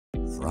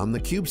from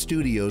theCUBE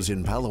studios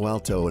in Palo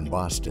Alto and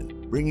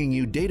Boston, bringing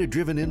you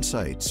data-driven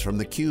insights from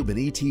theCUBE and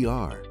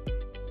ETR.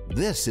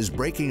 This is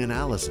Breaking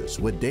Analysis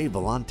with Dave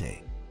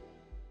Vellante.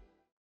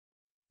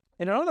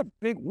 In another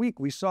big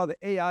week, we saw the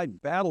AI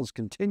battles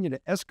continue to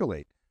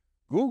escalate.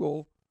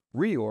 Google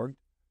reorged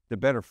to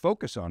better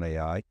focus on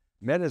AI.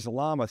 Meta's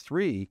Llama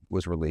 3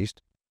 was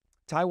released.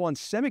 Taiwan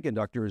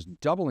Semiconductor is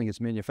doubling its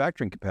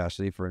manufacturing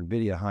capacity for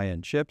Nvidia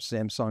high-end chips.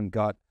 Samsung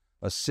got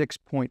a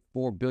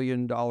 $6.4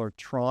 billion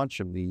tranche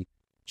of the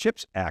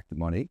CHIPS Act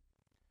money.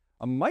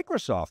 A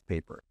Microsoft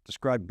paper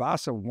described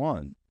Basa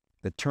 1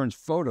 that turns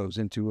photos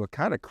into a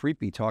kind of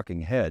creepy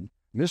talking head.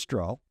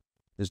 Mistral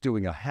is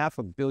doing a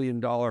 $500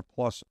 million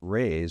plus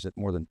raise at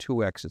more than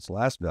 2x its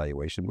last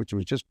valuation, which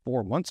was just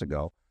 4 months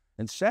ago.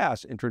 And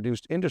SAS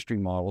introduced industry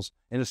models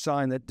in a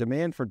sign that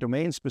demand for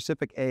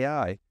domain-specific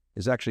AI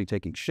is actually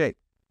taking shape.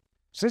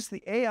 Since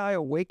the AI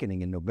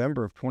awakening in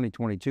November of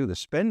 2022, the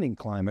spending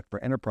climate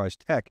for enterprise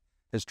tech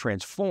has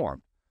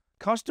transformed.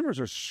 Customers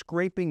are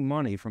scraping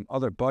money from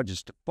other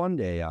budgets to fund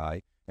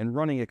AI and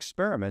running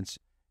experiments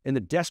in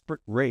the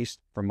desperate race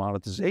for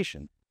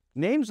monetization.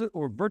 Names that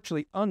were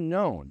virtually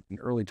unknown in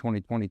early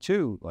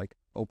 2022, like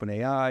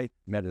OpenAI,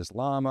 Meta's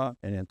Llama,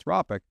 and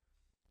Anthropic,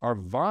 are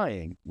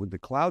vying with the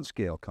cloud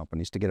scale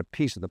companies to get a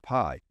piece of the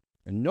pie.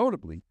 And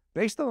notably,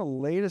 based on the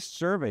latest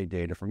survey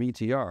data from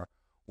ETR,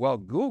 while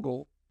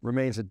Google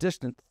remains a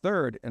distant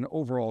third in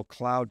overall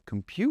cloud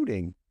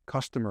computing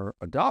customer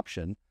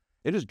adoption,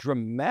 it has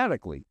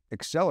dramatically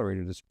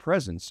accelerated its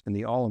presence in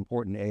the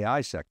all-important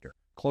AI sector,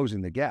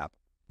 closing the gap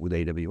with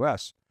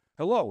AWS.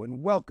 Hello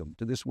and welcome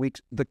to this week's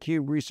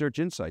theCUBE Research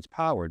Insights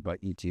powered by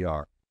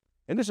ETR.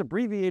 In this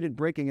abbreviated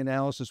breaking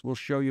analysis, we'll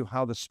show you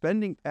how the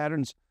spending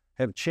patterns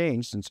have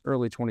changed since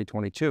early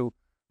 2022,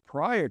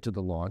 prior to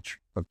the launch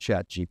of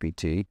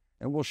ChatGPT,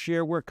 and we'll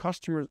share where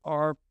customers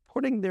are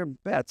putting their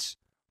bets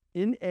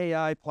in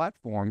AI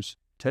platforms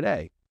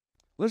today.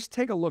 Let's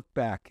take a look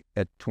back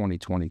at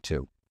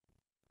 2022.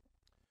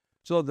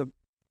 So the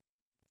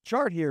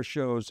chart here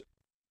shows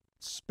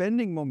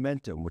spending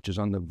momentum, which is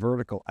on the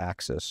vertical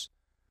axis,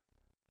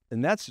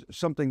 and that's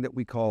something that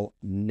we call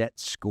net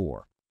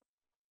score.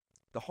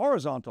 The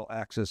horizontal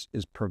axis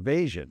is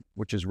pervasion,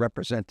 which is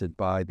represented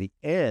by the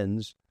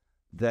ends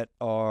that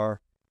are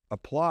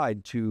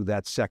applied to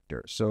that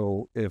sector.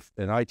 So if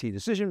an IT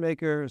decision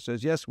maker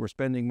says, yes, we're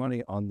spending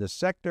money on this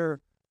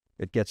sector,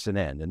 it gets an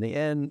N. And the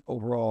N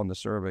overall in the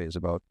survey is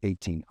about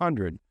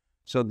 1,800.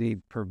 So the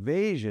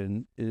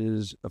pervasion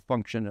is a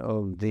function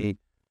of the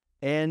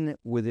N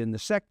within the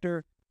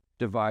sector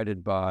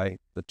divided by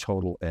the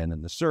total N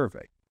in the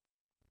survey.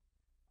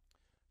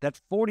 That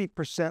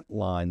 40%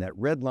 line, that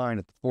red line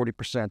at the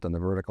 40% on the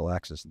vertical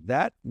axis,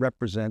 that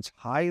represents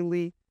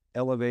highly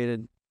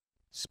elevated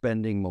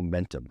spending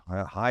momentum,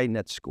 high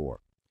net score.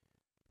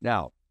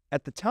 Now,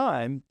 at the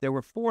time, there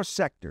were 4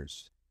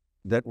 sectors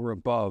that were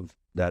above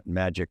that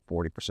magic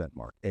 40%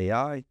 mark: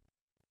 AI,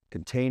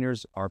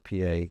 containers,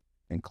 RPA,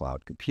 and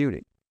cloud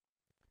computing.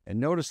 And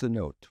notice the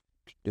note,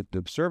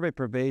 the survey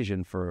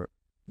pervasion for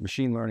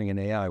machine learning and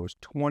AI was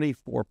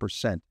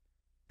 24%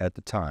 at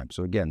the time.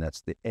 So again,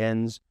 that's the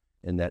N's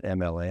in that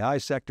MLAI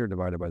sector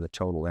divided by the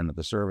total N of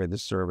the survey.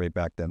 This survey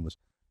back then was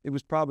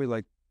probably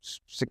like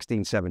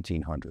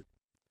 1,1700.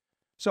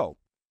 So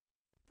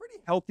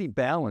pretty healthy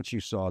balance you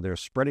saw there,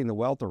 spreading the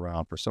wealth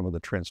around for some of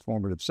the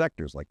transformative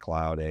sectors like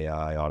cloud,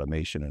 AI,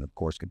 automation, and of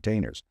course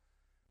containers.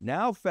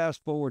 Now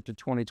fast forward to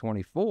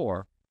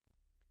 2024,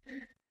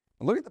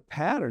 look at the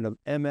pattern of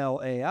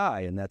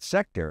MLAI in that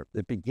sector.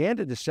 It began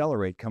to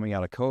decelerate coming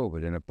out of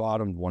COVID, and it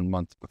bottomed 1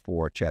 month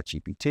before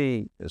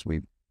ChatGPT, as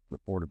we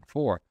reported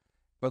before.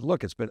 But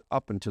look, it's been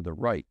up and to the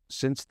right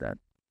since then.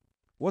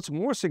 What's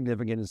more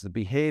significant is the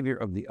behavior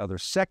of the other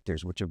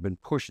sectors, which have been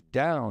pushed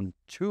down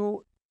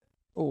to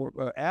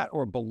or at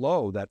or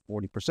below that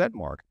 40%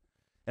 mark.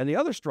 And the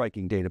other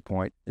striking data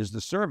point is the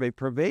survey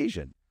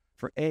pervasion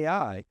for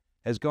AI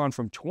has gone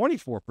from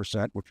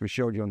 24%, which we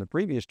showed you on the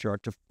previous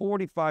chart, to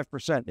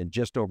 45% in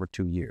just over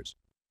 2 years.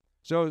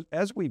 So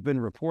as we've been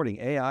reporting,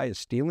 AI is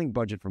stealing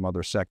budget from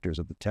other sectors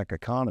of the tech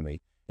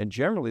economy, and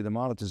generally the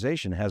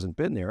monetization hasn't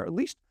been there, at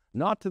least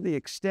not to the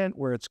extent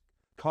where it's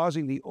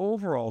causing the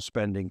overall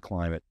spending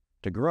climate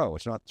to grow.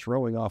 It's not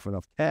throwing off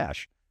enough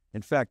cash.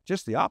 In fact,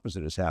 just the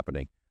opposite is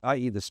happening,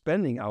 i.e. the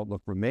spending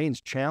outlook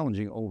remains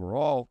challenging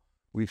overall.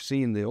 We've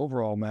seen the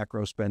overall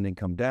macro spending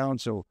come down.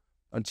 So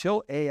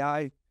until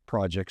AI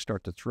projects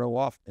start to throw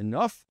off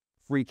enough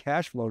free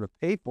cash flow to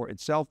pay for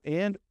itself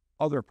and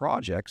other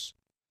projects,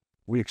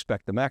 we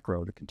expect the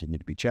macro to continue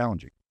to be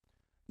challenging.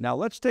 Now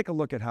let's take a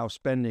look at how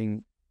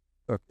spending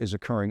is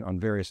occurring on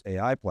various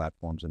AI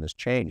platforms and has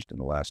changed in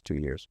the last 2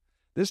 years.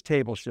 This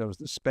table shows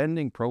the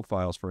spending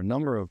profiles for a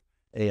number of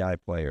AI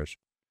players.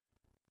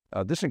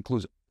 This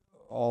includes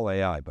all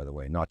AI, by the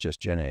way, not just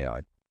Gen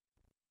AI.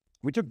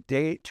 We took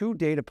 2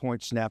 data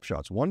point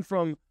snapshots, one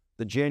from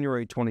the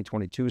January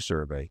 2022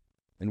 survey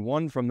and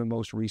one from the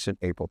most recent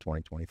April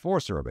 2024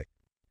 survey.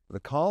 The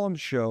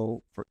columns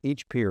show for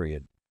each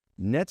period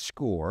net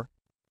score,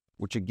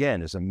 which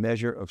again is a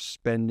measure of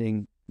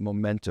spending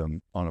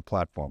momentum on a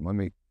platform. Let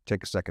me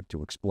take a second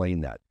to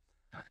explain that.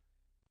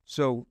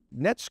 So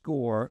net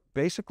score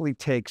basically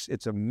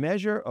it's a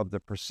measure of the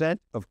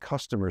percent of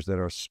customers that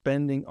are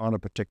spending on a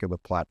particular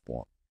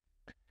platform.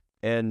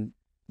 And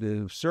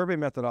the survey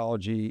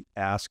methodology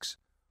asks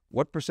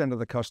what percent of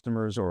the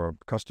customers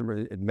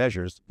it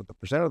measures the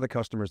percent of the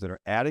customers that are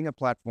adding a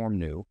platform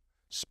new,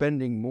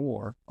 spending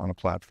more on a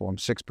platform,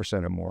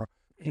 6% or more,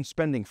 and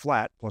spending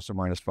flat, plus or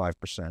minus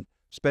 5%,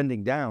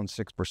 spending down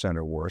 6%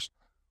 or worse,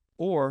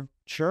 or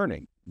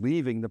churning,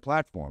 leaving the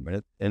platform.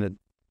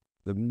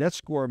 The net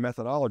score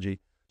methodology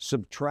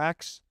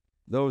subtracts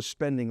those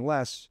spending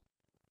less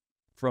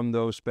from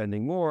those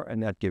spending more,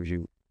 and that gives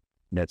you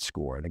net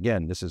score. And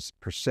again, this is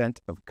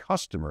percent of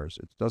customers.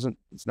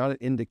 It's not an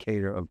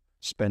indicator of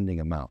spending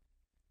amount.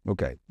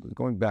 Okay,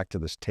 going back to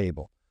this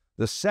table.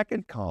 The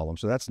second column,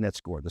 so that's net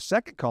score. The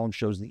second column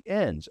shows the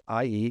ends,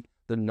 i.e.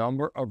 the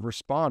number of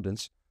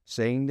respondents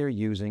saying they're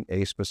using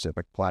a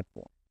specific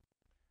platform.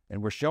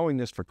 And we're showing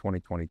this for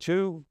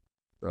 2022,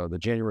 the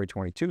January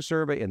 22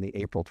 survey and the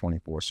April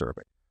 24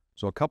 survey.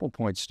 So a couple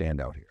points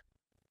stand out here.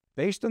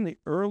 Based on the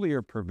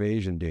earlier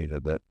pervasion data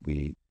that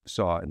we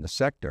saw in the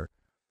sector,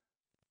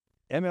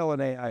 ML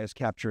and AI is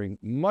capturing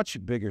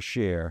much bigger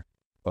share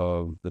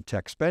of the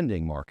tech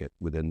spending market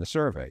within the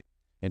survey.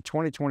 In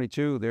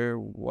 2022, there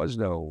was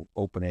no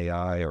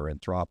OpenAI or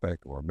Anthropic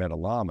or Meta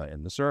Llama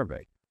in the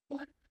survey.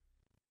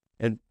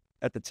 And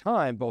at the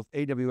time, both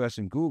AWS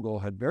and Google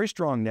had very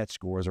strong net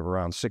scores of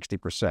around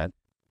 60%.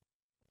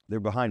 They're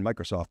behind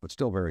Microsoft, but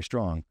still very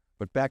strong.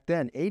 But back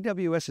then,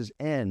 AWS's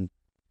N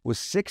was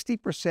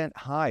 60%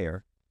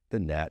 higher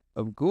than that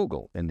of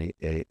Google in the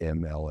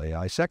ML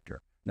AI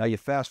sector. Now you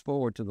fast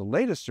forward to the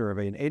latest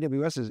survey, and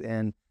AWS's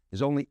N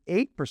is only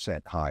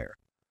 8% higher.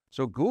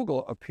 So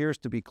Google appears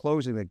to be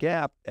closing the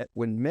gap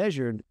when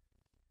measured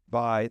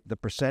by the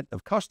percent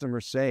of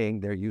customers saying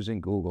they're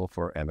using Google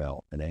for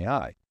ML and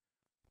AI.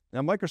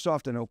 Now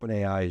Microsoft and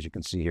OpenAI, as you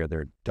can see here,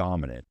 they're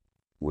dominant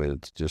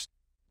with just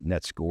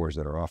net scores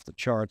that are off the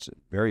charts,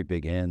 very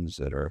big ends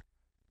that are,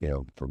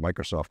 for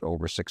Microsoft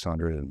over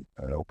 600 and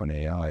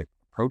OpenAI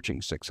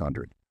approaching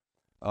 600.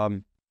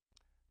 And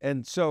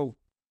so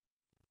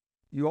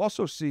you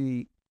also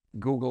see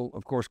Google,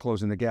 of course,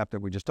 closing the gap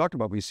that we just talked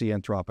about. We see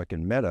Anthropic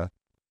and Meta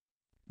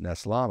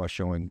Llama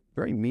showing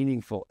very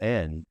meaningful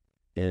N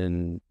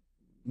in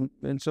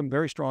some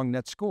very strong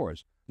net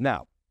scores.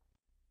 Now,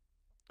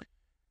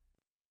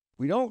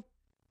 we don't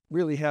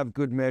really have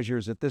good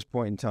measures at this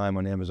point in time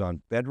on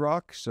Amazon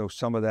Bedrock, so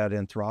some of that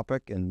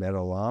Anthropic and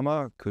Meta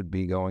Llama could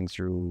be going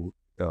through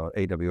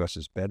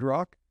AWS's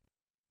Bedrock.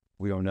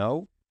 We don't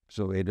know,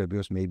 so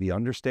AWS may be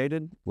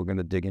understated. We're going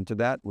to dig into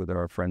that with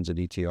our friends at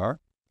ETR.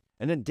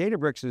 And then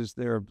Databricks is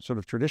their sort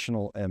of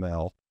traditional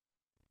ML.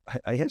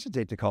 I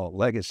hesitate to call it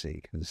legacy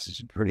because this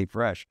is pretty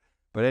fresh.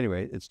 But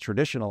anyway, it's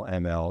traditional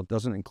ML. It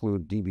doesn't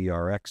include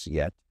DBRX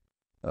yet,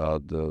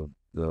 the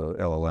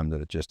LLM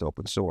that it just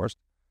open sourced.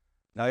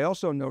 Now, I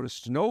also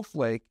noticed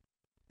Snowflake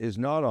is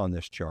not on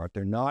this chart.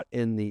 They're not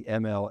in the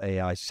ML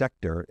AI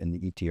sector in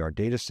the ETR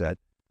data set.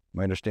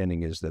 My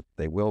understanding is that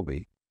they will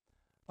be.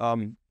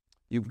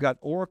 You've got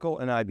Oracle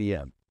and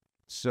IBM.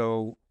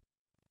 So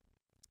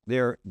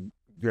their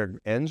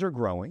ends are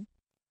growing,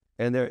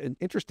 and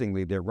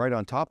interestingly, they're right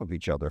on top of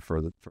each other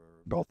for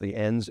both the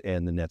ends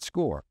and the net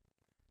score.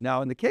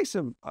 Now, in the case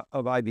of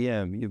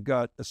IBM, you've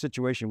got a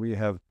situation where you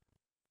have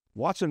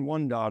Watson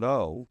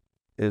 1.0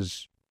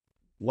 is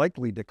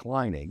likely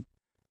declining,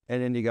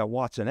 and then you got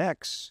Watson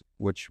X,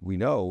 which we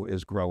know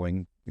is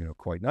growing,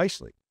 quite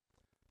nicely.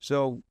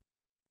 So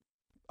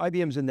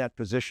IBM's in that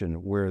position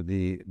where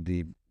the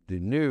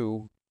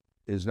new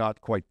is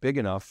not quite big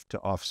enough to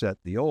offset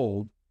the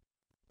old.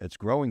 It's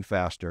growing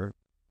faster,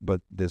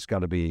 but that's got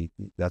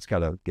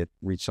to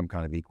reach some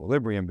kind of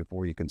equilibrium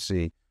before you can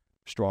see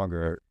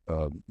stronger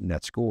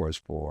net scores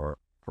for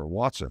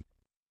Watson.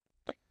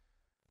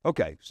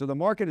 Okay, so the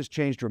market has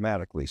changed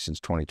dramatically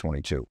since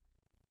 2022.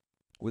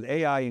 With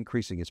AI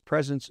increasing its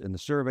presence in the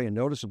survey and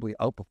noticeably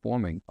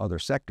outperforming other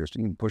sectors,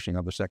 even pushing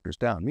other sectors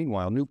down.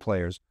 Meanwhile, new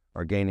players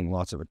are gaining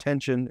lots of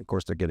attention. Of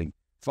course, they're getting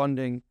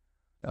funding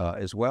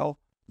as well.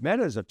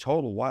 Meta is a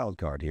total wild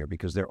card here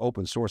because they're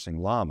open sourcing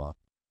Llama,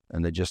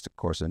 and they just, of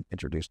course,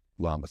 introduced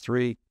Llama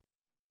 3,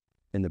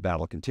 and the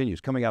battle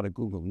continues. Coming out of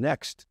Google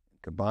Next,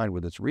 combined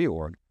with its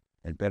reorg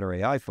and better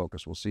AI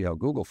focus, we'll see how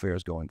Google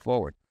fares going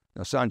forward.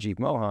 Now, Sanjeev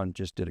Mohan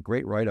just did a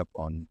great write-up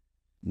on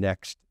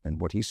Next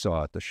and what he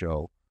saw at the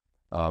show.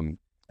 And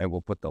we'll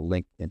put the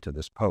link into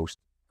this post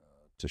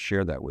to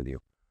share that with you.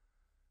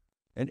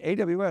 And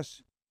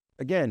AWS,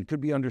 again, could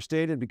be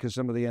understated because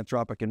some of the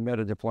Anthropic and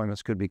Meta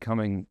deployments could be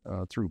coming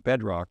through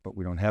Bedrock, but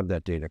we don't have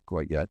that data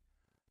quite yet.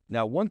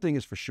 Now, one thing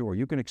is for sure,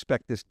 you can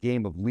expect this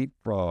game of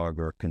leapfrog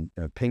or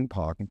ping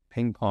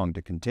pong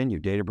to continue.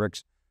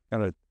 Databricks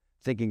kind of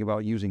thinking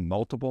about using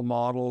multiple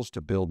models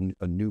to build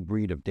a new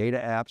breed of data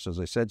apps. As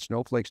I said,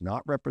 Snowflake's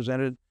not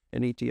represented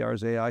in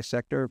ETR's AI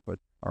sector, but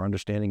our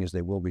understanding is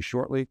they will be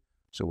shortly.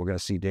 So we're going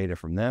to see data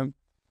from them.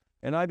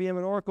 And IBM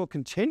and Oracle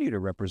continue to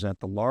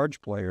represent the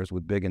large players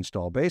with big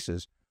install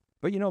bases.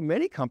 But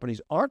many companies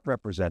aren't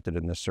represented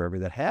in this survey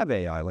that have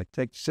AI, like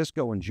take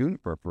Cisco and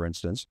Juniper, for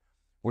instance,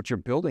 which are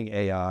building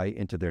AI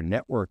into their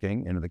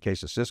networking, and in the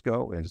case of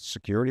Cisco, and its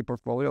security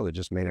portfolio. They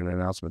just made an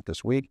announcement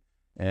this week,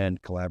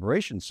 and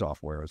collaboration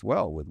software as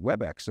well with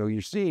WebEx. So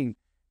you're seeing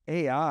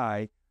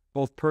AI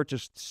both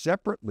purchased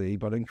separately,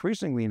 but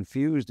increasingly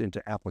infused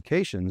into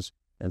applications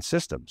and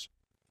systems.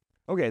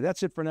 Okay,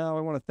 that's it for now.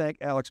 I want to thank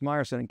Alex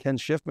Meyerson and Ken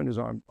Schiffman, who's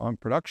on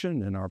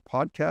production and our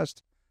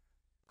podcast.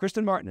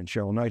 Kristen Martin and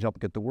Cheryl Knight help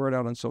get the word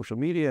out on social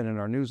media and in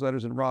our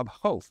newsletters, and Rob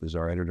Hof is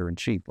our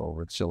editor-in-chief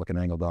over at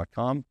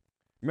SiliconANGLE.com.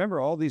 Remember,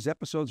 all these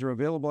episodes are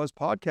available as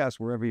podcasts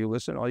wherever you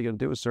listen. All you got to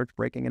do is search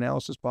Breaking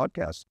Analysis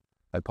Podcasts.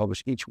 I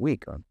publish each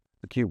week on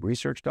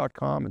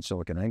thecuberesearch.com and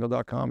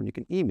SiliconANGLE.com, and you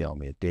can email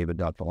me at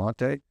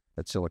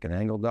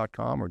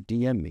david.vellante@SiliconANGLE.com or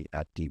DM me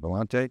at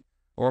dvellante,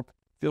 or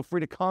feel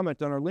free to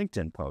comment on our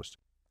LinkedIn post.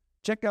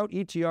 Check out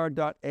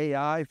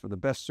etr.ai for the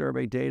best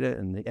survey data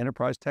in the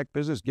enterprise tech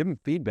business. Give them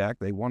feedback.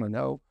 They want to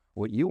know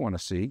what you want to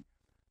see.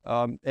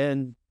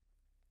 And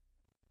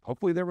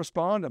hopefully they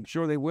respond. I'm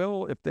sure they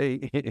will if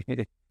they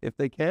if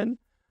they can.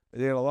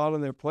 They have a lot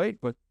on their plate,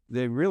 but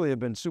they really have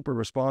been super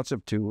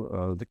responsive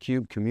to the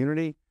CUBE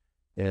community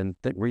and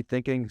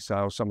rethinking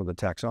how some of the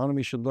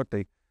taxonomy should look.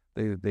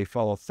 They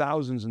follow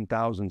thousands and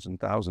thousands and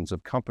thousands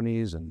of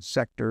companies and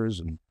sectors,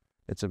 and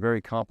it's a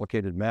very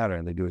complicated matter,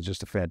 and they do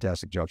just a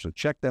fantastic job. So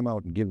check them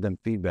out and give them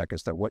feedback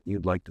as to what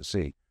you'd like to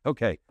see.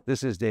 Okay,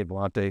 this is Dave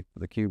Vellante for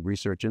theCUBE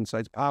Research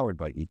Insights, powered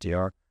by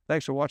ETR.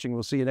 Thanks for watching.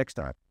 We'll see you next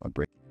time on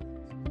Break.